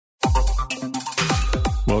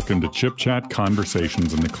welcome to Chip Chat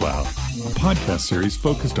Conversations in the Cloud, a podcast series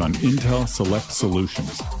focused on Intel Select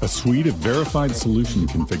Solutions, a suite of verified solution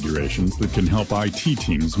configurations that can help IT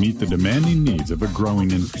teams meet the demanding needs of a growing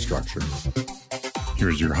infrastructure.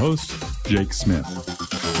 Here's your host, Jake Smith.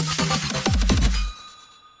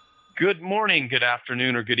 Good morning, good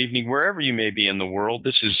afternoon, or good evening, wherever you may be in the world.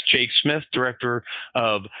 This is Jake Smith, Director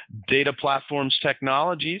of Data Platforms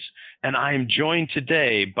Technologies, and I am joined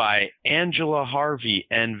today by Angela Harvey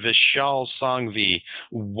and Vishal Sanghvi.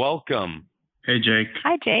 Welcome. Hey, Jake.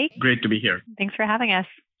 Hi, Jake. Great to be here. Thanks for having us.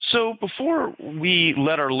 So before we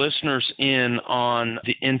let our listeners in on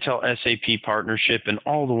the Intel SAP partnership and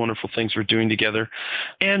all the wonderful things we're doing together,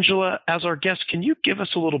 Angela, as our guest, can you give us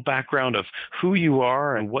a little background of who you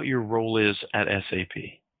are and what your role is at SAP?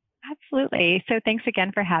 Absolutely. So thanks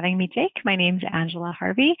again for having me, Jake. My name's Angela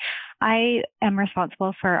Harvey. I am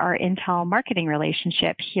responsible for our Intel marketing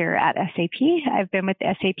relationship here at SAP. I've been with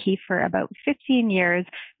SAP for about 15 years,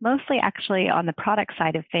 mostly actually on the product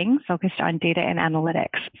side of things, focused on data and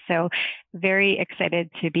analytics. So very excited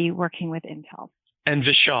to be working with Intel. And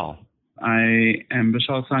Vishal? I am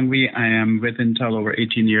Vishal Sanghvi. I am with Intel over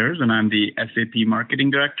 18 years, and I'm the SAP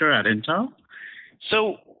Marketing Director at Intel.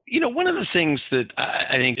 So, one of the things that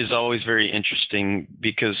I think is always very interesting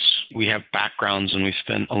because we have backgrounds and we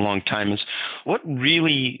spent a long time is what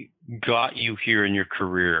really got you here in your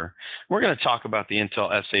career. We're going to talk about the Intel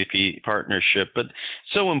SAP partnership, but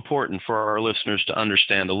so important for our listeners to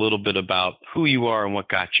understand a little bit about who you are and what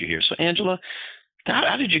got you here. So, Angela,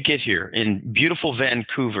 how did you get here in beautiful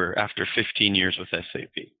Vancouver after 15 years with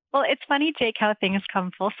SAP? Well, it's funny, Jake, how things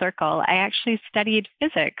come full circle. I actually studied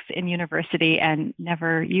physics in university and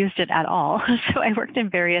never used it at all. So I worked in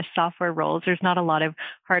various software roles. There's not a lot of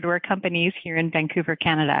hardware companies here in Vancouver,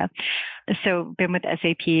 Canada. So been with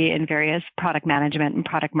SAP in various product management and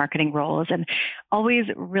product marketing roles, and always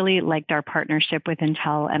really liked our partnership with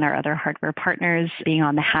Intel and our other hardware partners. Being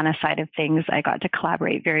on the HANA side of things, I got to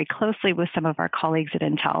collaborate very closely with some of our colleagues at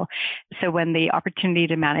Intel. So when the opportunity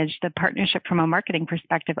to manage the partnership from a marketing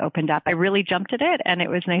perspective opened up, I really jumped at it, and it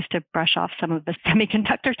was nice to brush off some of the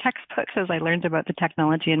semiconductor textbooks as I learned about the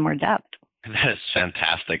technology in more depth. That is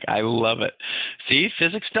fantastic. I love it. See,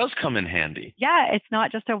 physics does come in handy. Yeah, it's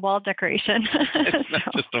not just a wall decoration.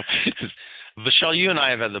 Vishal, you and I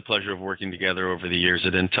have had the pleasure of working together over the years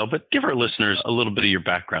at Intel, but give our listeners a little bit of your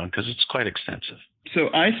background because it's quite extensive. So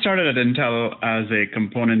I started at Intel as a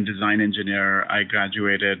component design engineer. I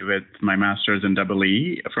graduated with my master's in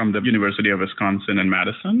EE from the University of Wisconsin in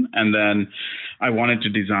Madison. And then I wanted to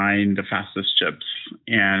design the fastest chips.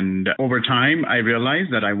 And over time, I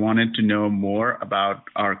realized that I wanted to know more about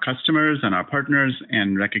our customers and our partners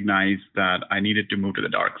and recognized that I needed to move to the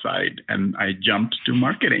dark side. And I jumped to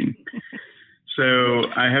marketing. So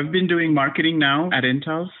I have been doing marketing now at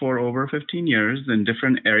Intel for over 15 years in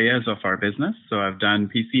different areas of our business. So I've done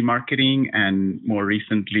PC marketing and more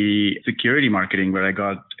recently security marketing, where I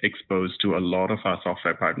got exposed to a lot of our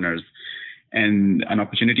software partners. And an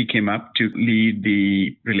opportunity came up to lead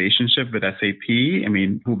the relationship with SAP. I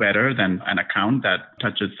mean, who better than an account that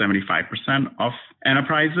touches 75% of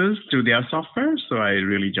enterprises through their software? So I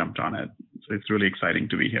really jumped on it. So it's really exciting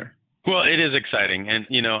to be here. Well, it is exciting. And,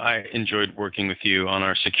 I enjoyed working with you on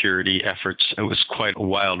our security efforts. It was quite a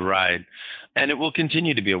wild ride. And it will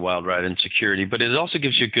continue to be a wild ride in security, but it also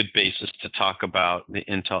gives you a good basis to talk about the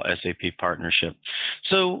Intel SAP partnership.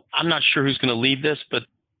 So I'm not sure who's going to lead this, but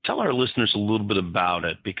tell our listeners a little bit about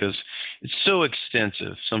it because it's so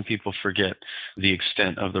extensive. Some people forget the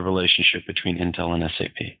extent of the relationship between Intel and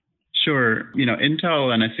SAP. Sure.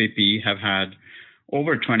 Intel and SAP have had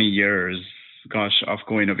over 20 years of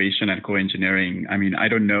co-innovation and co-engineering. I mean, I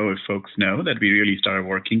don't know if folks know that we really started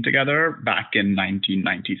working together back in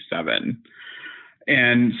 1997.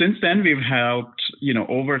 And since then, we've helped,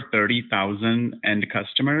 over 30,000 end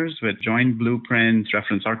customers with joint blueprints,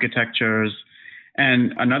 reference architectures.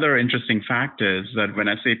 And another interesting fact is that when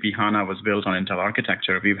SAP HANA was built on Intel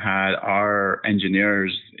architecture, we've had our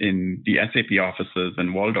engineers in the SAP offices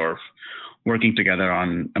in Waldorf working together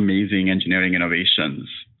on amazing engineering innovations.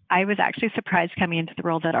 I was actually surprised coming into the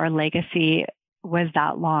role that our legacy was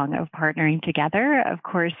that long of partnering together. Of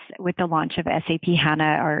course, with the launch of SAP HANA,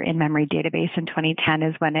 our in-memory database in 2010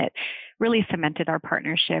 is when it really cemented our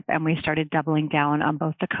partnership, and we started doubling down on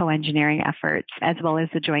both the co-engineering efforts as well as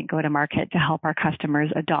the joint go-to-market to help our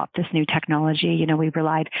customers adopt this new technology. We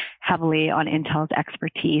relied heavily on Intel's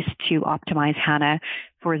expertise to optimize HANA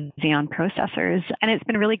for Xeon processors. And it's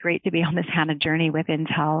been really great to be on this HANA journey with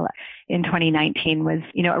Intel. In 2019 was,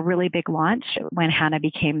 a really big launch when HANA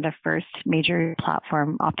became the first major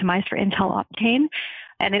platform optimized for Intel Optane.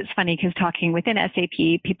 And it's funny because talking within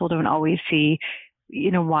SAP, people don't always see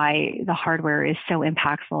why the hardware is so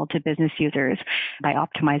impactful to business users. By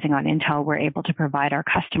optimizing on Intel, we're able to provide our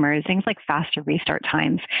customers things like faster restart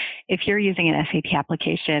times. If you're using an SAP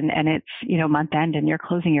application and it's, month end and you're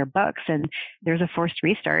closing your books and there's a forced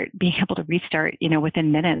restart, being able to restart, within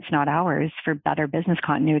minutes, not hours, for better business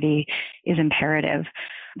continuity is imperative.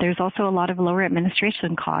 There's also a lot of lower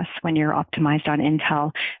administration costs when you're optimized on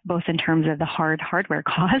Intel, both in terms of the hardware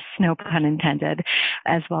costs, no pun intended,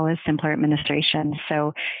 as well as simpler administration.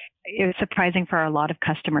 So it was surprising for a lot of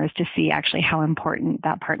customers to see actually how important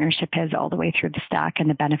that partnership is all the way through the stack and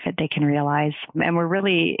the benefit they can realize. And we're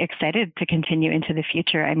really excited to continue into the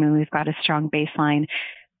future. I mean, we've got a strong baseline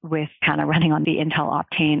with kind of running on the Intel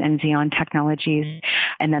Optane and Xeon technologies,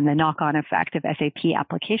 and then the knock-on effect of SAP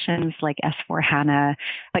applications like S/4HANA.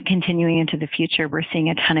 But continuing into the future, we're seeing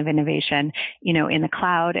a ton of innovation, in the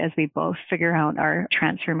cloud as we both figure out our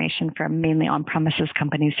transformation from mainly on-premises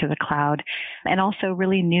companies to the cloud, and also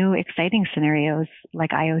really new, exciting scenarios like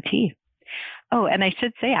IoT. Oh, and I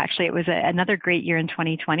should say, actually, it was another great year in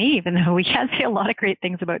 2020, even though we can't say a lot of great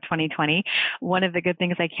things about 2020. One of the good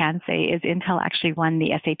things I can say is Intel actually won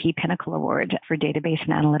the SAP Pinnacle Award for database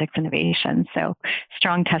and analytics innovation. So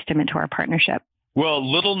strong testament to our partnership.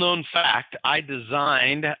 Well, little known fact, I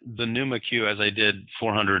designed the NUMA-Q as I did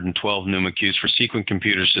 412 NUMA-Qs for Sequent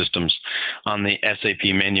Computer Systems on the SAP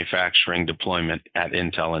manufacturing deployment at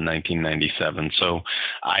Intel in 1997. So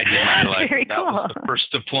I didn't realize that was the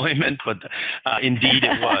first deployment, but indeed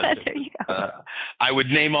it was. There you go. I would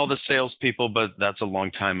name all the salespeople, but that's a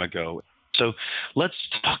long time ago. So let's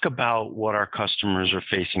talk about what our customers are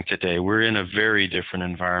facing today. We're in a very different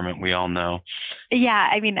environment, we all know. Yeah,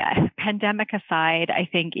 I mean, pandemic aside, I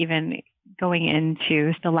think even going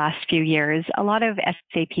into the last few years, a lot of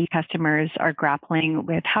SAP customers are grappling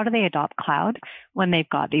with how do they adopt cloud when they've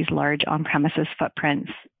got these large on-premises footprints.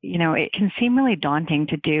 It can seem really daunting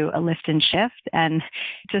to do a lift and shift, and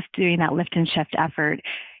just doing that lift and shift effort,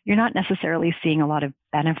 you're not necessarily seeing a lot of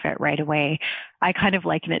benefit right away. I kind of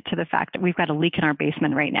liken it to the fact that we've got a leak in our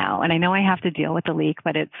basement right now. And I know I have to deal with the leak,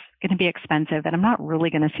 but it's going to be expensive. And I'm not really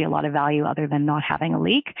going to see a lot of value other than not having a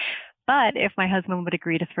leak. But if my husband would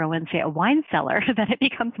agree to throw in, say, a wine cellar, then it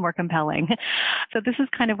becomes more compelling. So this is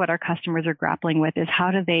kind of what our customers are grappling with, is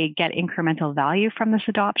how do they get incremental value from this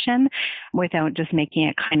adoption without just making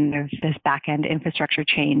it kind of this back-end infrastructure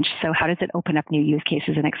change. So how does it open up new use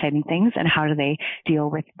cases and exciting things? And how do they deal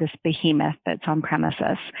with this behemoth that's on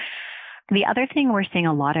premises? The other thing we're seeing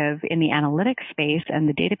a lot of in the analytics space and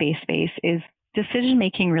the database space is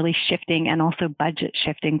decision-making really shifting and also budget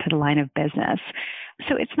shifting to the line of business.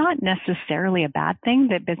 So it's not necessarily a bad thing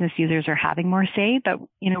that business users are having more say, but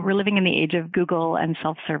we're living in the age of Google and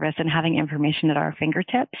self-service and having information at our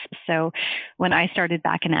fingertips. So when I started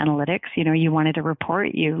back in analytics, you wanted a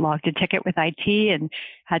report, you logged a ticket with IT and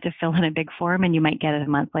had to fill in a big form, and you might get it a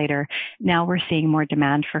month later. Now we're seeing more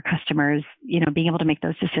demand for customers, being able to make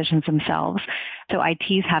those decisions themselves. So IT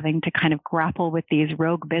is having to kind of grapple with these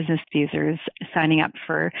rogue business users signing up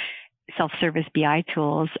for self-service BI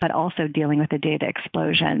tools, but also dealing with the data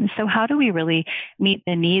explosion. So how do we really meet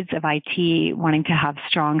the needs of IT wanting to have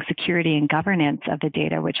strong security and governance of the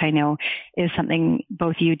data, which I know is something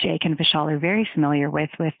both you, Jake, and Vishal are very familiar with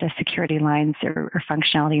the security lines or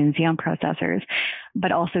functionality in Xeon processors,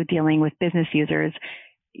 but also dealing with business users,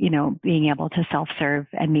 being able to self-serve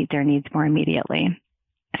and meet their needs more immediately.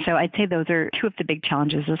 So I'd say those are two of the big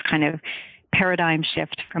challenges, is kind of paradigm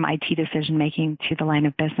shift from IT decision-making to the line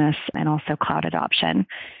of business, and also cloud adoption.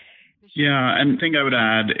 Yeah, and the thing I would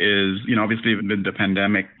add is, obviously with the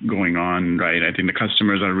pandemic going on, right, I think the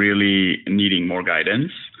customers are really needing more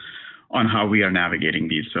guidance on how we are navigating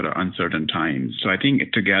these sort of uncertain times. So I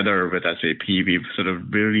think together with SAP, we've sort of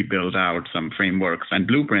really built out some frameworks and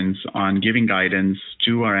blueprints on giving guidance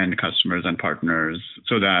to our end customers and partners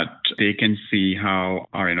so that they can see how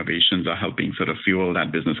our innovations are helping sort of fuel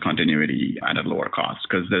that business continuity at a lower cost,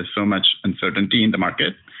 because there's so much uncertainty in the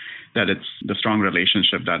market that it's the strong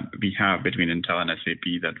relationship that we have between Intel and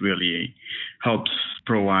SAP that really helps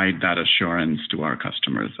provide that assurance to our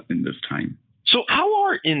customers in this time. So how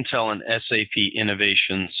are Intel and SAP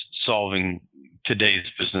innovations solving today's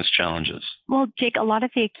business challenges? Well, Jake, a lot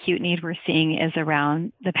of the acute need we're seeing is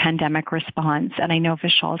around the pandemic response. And I know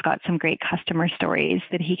Vishal's got some great customer stories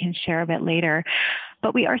that he can share a bit later.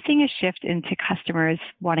 But we are seeing a shift into customers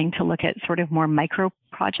wanting to look at sort of more micro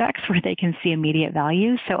projects where they can see immediate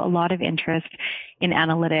value. So a lot of interest in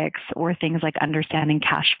analytics or things like understanding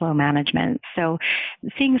cash flow management. So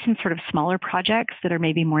seeing some sort of smaller projects that are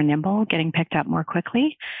maybe more nimble, getting picked up more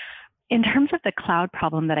quickly. In terms of the cloud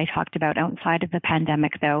problem that I talked about outside of the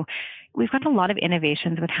pandemic, though, we've got a lot of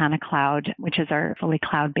innovations with HANA Cloud, which is our fully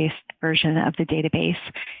cloud-based version of the database.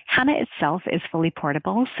 HANA itself is fully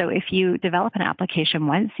portable, so if you develop an application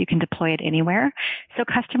once, you can deploy it anywhere. So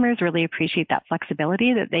customers really appreciate that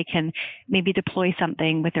flexibility, that they can maybe deploy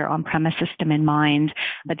something with their on-premise system in mind,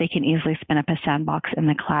 but they can easily spin up a sandbox in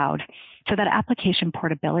the cloud. So that application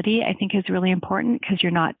portability, I think, is really important because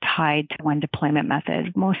you're not tied to one deployment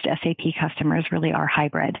method. Most SAP customers really are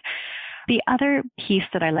hybrid. The other piece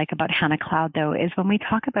that I like about HANA Cloud, though, is when we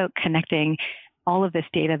talk about connecting all of this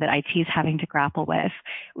data that IT is having to grapple with.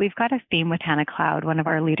 We've got a theme with HANA Cloud. One of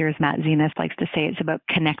our leaders, Matt Zenas, likes to say it's about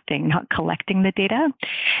connecting, not collecting the data.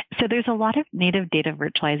 So there's a lot of native data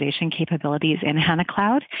virtualization capabilities in HANA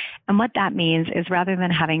Cloud. And what that means is rather than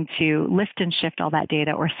having to lift and shift all that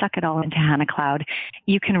data or suck it all into HANA Cloud,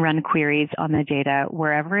 you can run queries on the data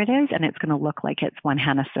wherever it is, and it's going to look like it's one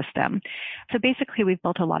HANA system. So basically, we've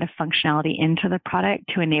built a lot of functionality into the product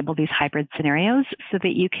to enable these hybrid scenarios so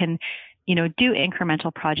that you can do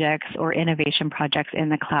incremental projects or innovation projects in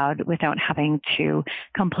the cloud without having to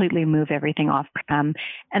completely move everything off-prem.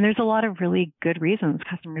 And there's a lot of really good reasons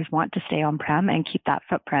customers want to stay on-prem and keep that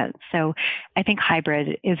footprint. So I think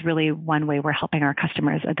hybrid is really one way we're helping our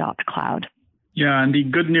customers adopt cloud. Yeah, and the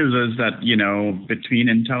good news is that, between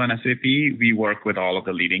Intel and SAP, we work with all of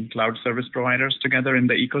the leading cloud service providers together in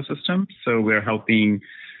the ecosystem. So we're helping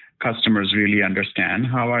customers really understand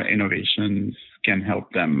how our innovations can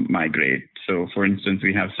help them migrate. So for instance,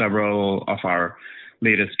 we have several of our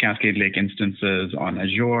latest Cascade Lake instances on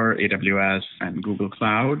Azure, AWS, and Google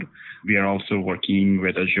Cloud. We are also working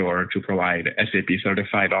with Azure to provide SAP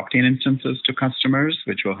certified Octane instances to customers,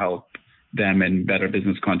 which will help them in better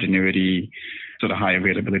business continuity, sort of high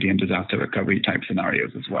availability and disaster recovery type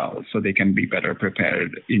scenarios as well. So they can be better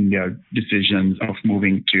prepared in their decisions of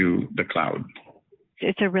moving to the cloud.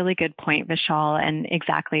 It's a really good point, Vishal. And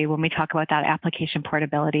exactly when we talk about that application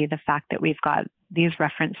portability, the fact that we've got these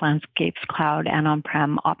reference landscapes, cloud and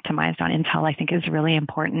on-prem optimized on Intel, I think is really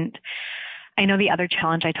important. I know the other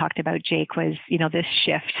challenge I talked about, Jake, was, this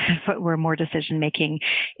shift where more decision making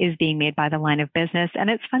is being made by the line of business. And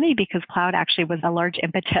it's funny because cloud actually was a large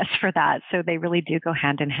impetus for that. So they really do go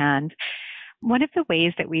hand in hand. One of the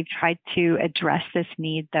ways that we've tried to address this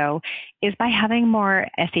need, though, is by having more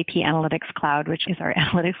SAP Analytics Cloud, which is our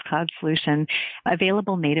Analytics Cloud solution,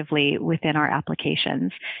 available natively within our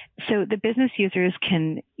applications. So the business users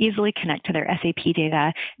can easily connect to their SAP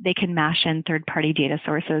data. They can mash in third-party data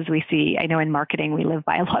sources. I know in marketing, we live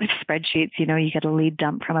by a lot of spreadsheets. You get a lead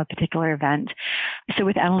dump from a particular event. So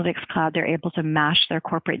with Analytics Cloud, they're able to mash their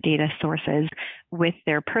corporate data sources with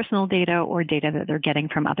their personal data or data that they're getting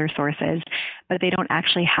from other sources, but they don't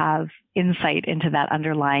actually have insight into that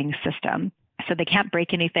underlying system. So they can't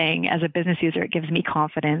break anything. As a business user, it gives me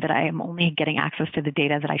confidence that I am only getting access to the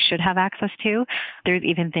data that I should have access to. There's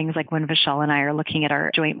even things like when Vishal and I are looking at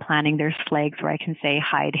our joint planning, there's flags where I can say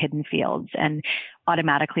hide hidden fields. And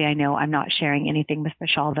automatically I know I'm not sharing anything with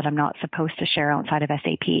Vishal that I'm not supposed to share outside of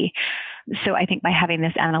SAP. So I think by having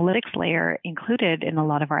this analytics layer included in a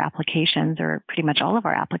lot of our applications, or pretty much all of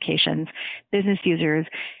our applications, business users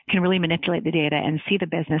can really manipulate the data and see the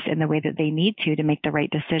business in the way that they need to make the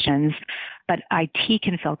right decisions. But IT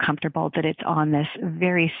can feel comfortable that it's on this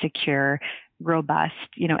very secure, robust,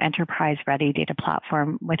 enterprise-ready data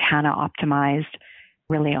platform with HANA optimized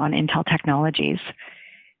really on Intel technologies.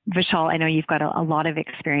 Vishal, I know you've got a lot of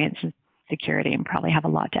experience in security and probably have a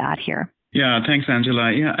lot to add here. Yeah, thanks,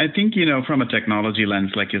 Angela. Yeah, I think, from a technology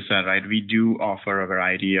lens, like you said, right, we do offer a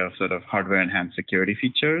variety of sort of hardware-enhanced security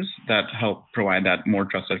features that help provide that more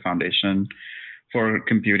trusted foundation for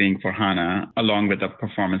computing for HANA, along with the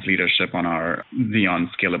performance leadership on our Xeon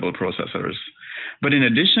scalable processors. But in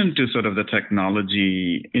addition to sort of the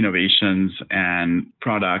technology innovations and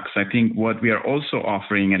products, I think what we are also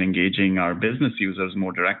offering and engaging our business users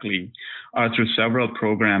more directly are through several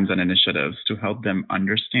programs and initiatives to help them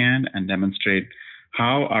understand and demonstrate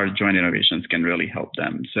how our joint innovations can really help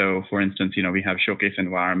them. So for instance, we have showcase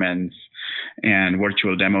environments and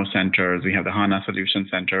virtual demo centers. We have the HANA Solution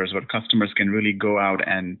Centers where customers can really go out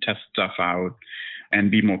and test stuff out and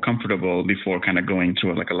be more comfortable before kind of going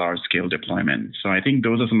through like a large scale deployment. So I think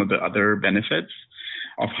those are some of the other benefits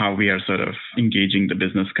of how we are sort of engaging the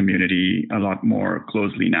business community a lot more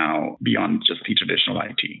closely now beyond just the traditional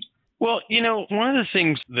IT. Well, one of the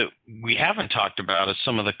things that we haven't talked about is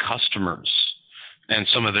some of the customers and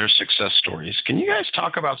some of their success stories. Can you guys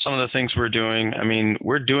talk about some of the things we're doing? I mean,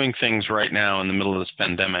 we're doing things right now in the middle of this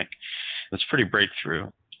pandemic that's pretty breakthrough.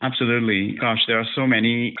 Absolutely. Gosh, there are so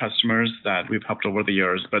many customers that we've helped over the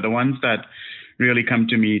years, but the ones that really come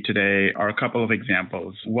to me today are a couple of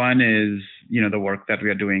examples. One is, the work that we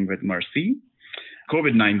are doing with Mercy.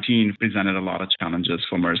 COVID-19 presented a lot of challenges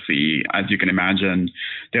for Mercy. As you can imagine,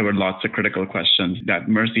 there were lots of critical questions that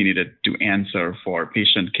Mercy needed to answer for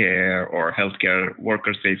patient care or healthcare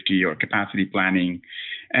worker safety or capacity planning.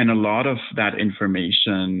 And a lot of that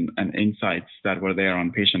information and insights that were there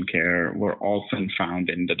on patient care were often found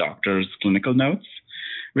in the doctor's clinical notes,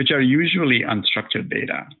 which are usually unstructured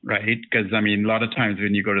data, right? Because, a lot of times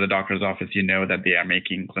when you go to the doctor's office, you know that they are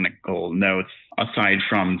making clinical notes aside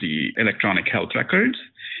from the electronic health records.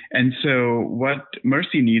 And so what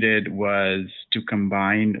Mercy needed was to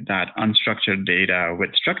combine that unstructured data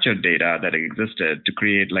with structured data that existed to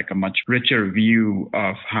create like a much richer view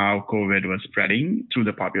of how COVID was spreading through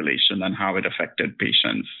the population and how it affected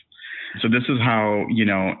patients. So this is how,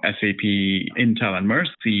 SAP, Intel, and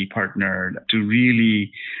Mercy partnered to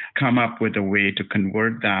really come up with a way to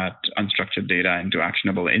convert that unstructured data into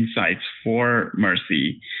actionable insights for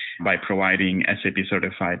Mercy by providing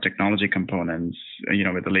SAP-certified technology components,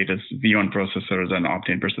 with the latest Xeon processors and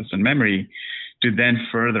Optane persistent memory to then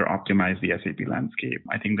further optimize the SAP landscape.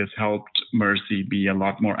 I think this helped Mercy be a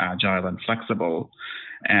lot more agile and flexible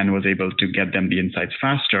and was able to get them the insights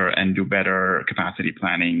faster and do better capacity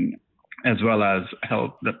planning, as well as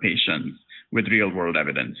help the patients with real-world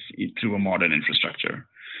evidence through a modern infrastructure.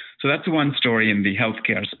 So that's one story in the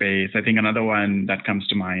healthcare space. I think another one that comes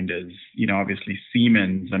to mind is, obviously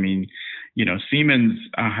Siemens. Siemens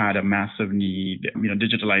had a massive need.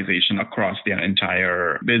 Digitalization across their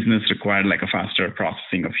entire business required like a faster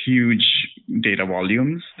processing of huge data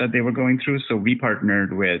volumes that they were going through. So we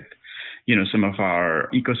partnered with some of our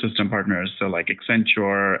ecosystem partners, so like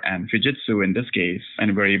Accenture and Fujitsu in this case,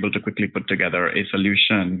 and we're able to quickly put together a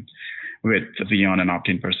solution with Xeon and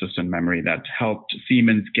Optane persistent memory that helped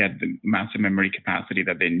Siemens get the massive memory capacity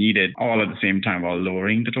that they needed all at the same time while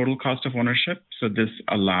lowering the total cost of ownership. So this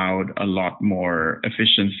allowed a lot more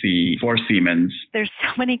efficiency for Siemens. There's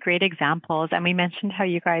so many great examples. And we mentioned how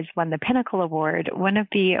you guys won the Pinnacle Award. One of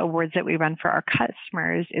the awards that we run for our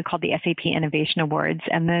customers is called the SAP Innovation Awards.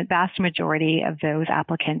 And the vast majority of those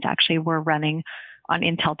applicants actually were running on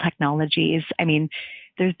Intel technologies.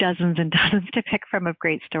 There's dozens and dozens to pick from of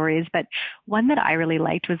great stories, but one that I really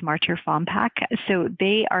liked was Martyr Fompac. So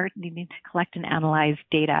they are needing to collect and analyze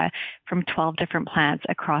data from 12 different plants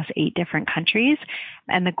across 8 different countries.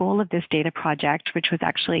 And the goal of this data project, which was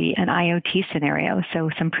actually an IoT scenario, so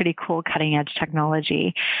some pretty cool cutting edge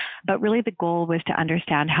technology, but really the goal was to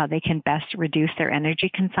understand how they can best reduce their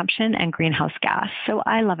energy consumption and greenhouse gas. So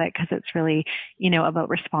I love it because it's really, about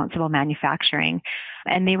responsible manufacturing.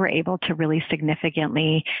 And they were able to really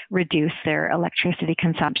significantly reduce their electricity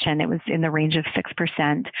consumption. It was in the range of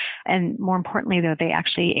 6%. And more importantly, though, they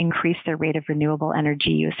actually increased their rate of renewable energy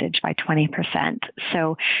usage by 20%.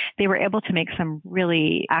 So they were able to make some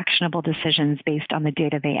really actionable decisions based on the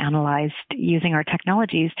data they analyzed using our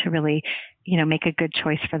technologies to really, make a good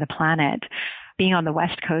choice for the planet. Being on the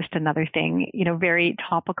West Coast, another thing, very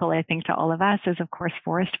topical, I think, to all of us is, of course,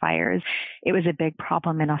 forest fires. It was a big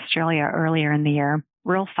problem in Australia earlier in the year.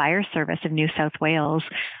 Rural Fire Service of New South Wales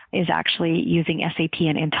is actually using SAP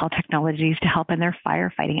and Intel technologies to help in their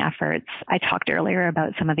firefighting efforts. I talked earlier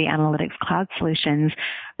about some of the analytics cloud solutions,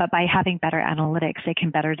 but by having better analytics, they can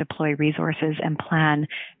better deploy resources and plan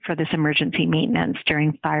for this emergency maintenance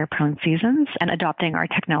during fire-prone seasons. And adopting our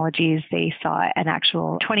technologies, they saw an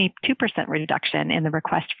actual 22% reduction in the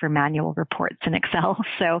request for manual reports in Excel.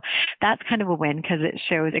 So that's kind of a win because it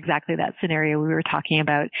shows exactly that scenario we were talking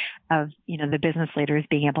about of, the business leaders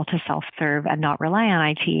being able to self-serve and not rely on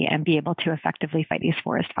IT and be able to effectively fight these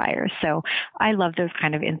forest fires. So I love those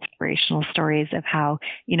kind of inspirational stories of how,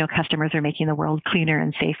 customers are making the world cleaner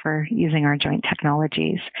and safer using our joint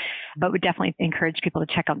technologies. But we definitely encourage people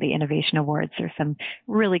to check out the Innovation Awards. There's some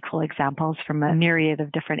really cool examples from a myriad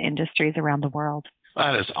of different industries around the world.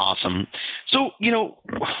 That is awesome. So,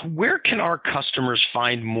 where can our customers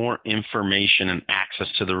find more information and access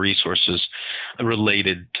to the resources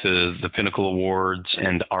related to the Pinnacle Awards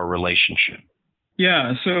and our relationship?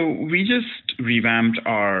 Yeah, so we just revamped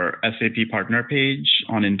our SAP partner page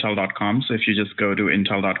on Intel.com. So if you just go to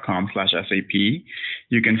Intel.com/SAP,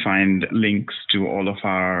 you can find links to all of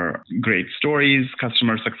our great stories,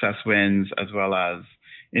 customer success wins, as well as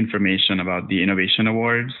information about the Innovation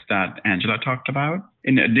Awards that Angela talked about.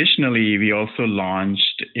 And additionally, we also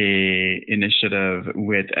launched an initiative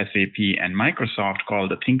with SAP and Microsoft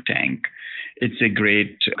called the Think Tank. It's a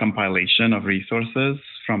great compilation of resources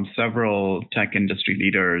from several tech industry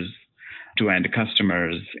leaders to end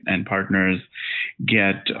customers and partners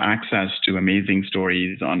get access to amazing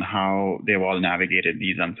stories on how they've all navigated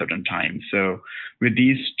these uncertain times. So with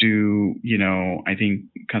these two, I think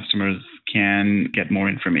customers can get more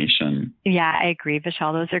information. Yeah, I agree,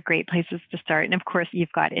 Vishal. Those are great places to start. And of course,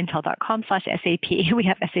 you've got intel.com/SAP. We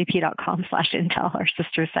have sap.com/Intel, our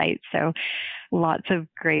sister site. So lots of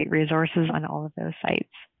great resources on all of those sites.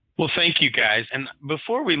 Well, thank you, guys. And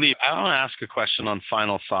before we leave, I want to ask a question on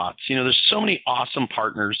final thoughts. There's so many awesome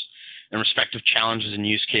partners and respective challenges and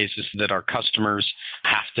use cases that our customers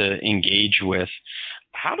have to engage with.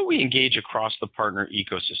 How do we engage across the partner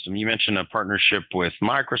ecosystem? You mentioned a partnership with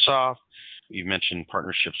Microsoft. You mentioned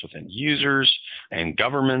partnerships with end users and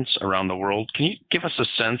governments around the world. Can you give us a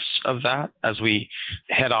sense of that as we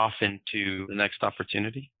head off into the next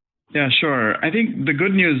opportunity? Yeah, sure. I think the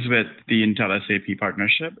good news with the Intel SAP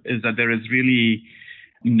partnership is that there is really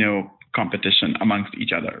no competition amongst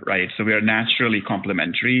each other, right? So we are naturally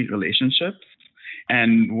complementary relationships.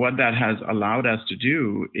 And what that has allowed us to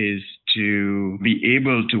do is to be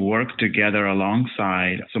able to work together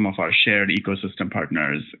alongside some of our shared ecosystem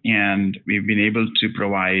partners. And we've been able to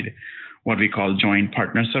provide what we call joint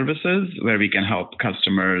partner services, where we can help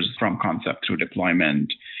customers from concept through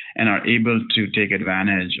deployment and are able to take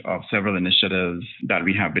advantage of several initiatives that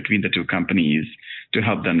we have between the two companies to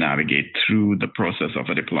help them navigate through the process of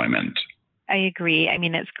a deployment. I agree. I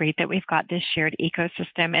mean, it's great that we've got this shared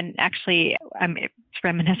ecosystem. And actually, it's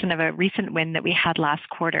reminiscent of a recent win that we had last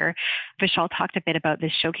quarter. Vishal talked a bit about the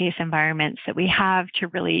showcase environments that we have to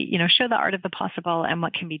really, show the art of the possible and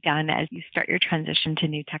what can be done as you start your transition to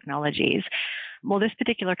new technologies. Well, this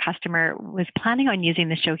particular customer was planning on using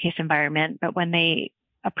the showcase environment, but when they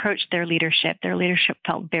approached their leadership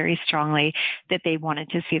felt very strongly that they wanted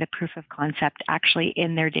to see the proof of concept actually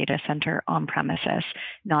in their data center on premises,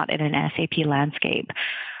 not in an SAP landscape.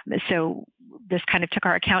 So this kind of took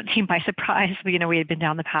our account team by surprise. We had been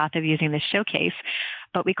down the path of using this showcase,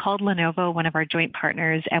 but we called Lenovo, one of our joint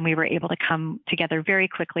partners, and we were able to come together very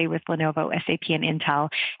quickly with Lenovo, SAP, and Intel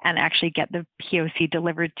and actually get the POC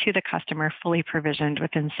delivered to the customer fully provisioned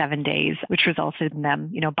within 7 days, which resulted in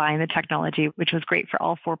them, buying the technology, which was great for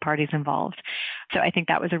all four parties involved. So I think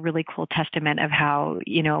that was a really cool testament of how,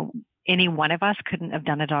 any one of us couldn't have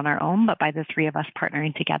done it on our own, but by the three of us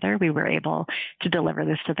partnering together, we were able to deliver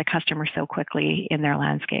this to the customer so quickly in their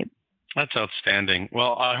landscape. That's outstanding.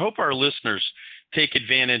 Well, I hope our listeners take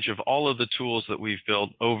advantage of all of the tools that we've built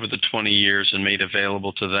over the 20 years and made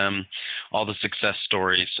available to them, all the success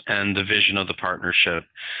stories and the vision of the partnership.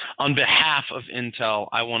 On behalf of Intel,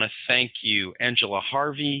 I want to thank you, Angela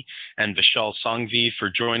Harvey and Vishal Sanghavi, for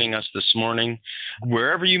joining us this morning.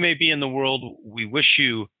 Wherever you may be in the world, we wish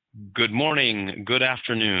you good morning, good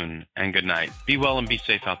afternoon, and good night. Be well and be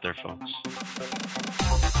safe out there, folks.